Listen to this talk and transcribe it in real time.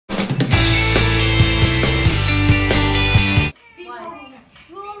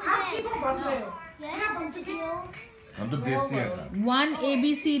One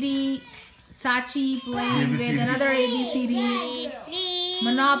ABCD, Sachi playing with another ABCD,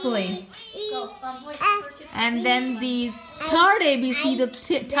 Monopoly. And then the third ABC, the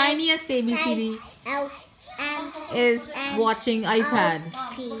tiniest ABCD, is watching iPad.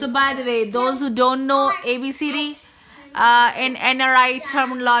 So by the way, those who don't know ABCD, in NRI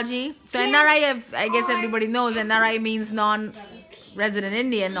terminology, so NRI, I guess everybody knows, NRI means non-resident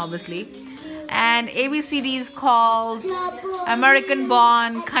Indian, obviously. And ABCD is called American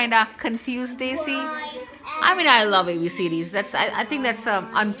born, kind of confused Desi. I mean, I love ABCDs. I think that's an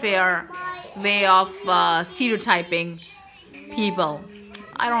unfair way of stereotyping people.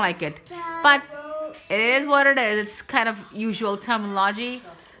 I don't like it. But it is what it is. It's kind of usual terminology.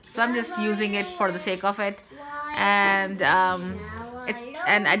 So I'm just using it for the sake of it. And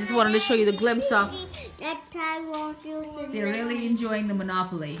I just wanted to show you the glimpse of. They're really enjoying the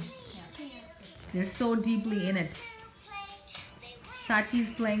Monopoly. They're so deeply in it. Sachi's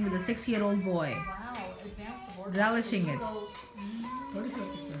playing with a 6-year-old boy. Relishing it.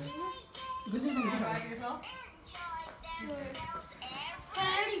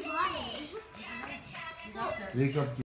 Wake up.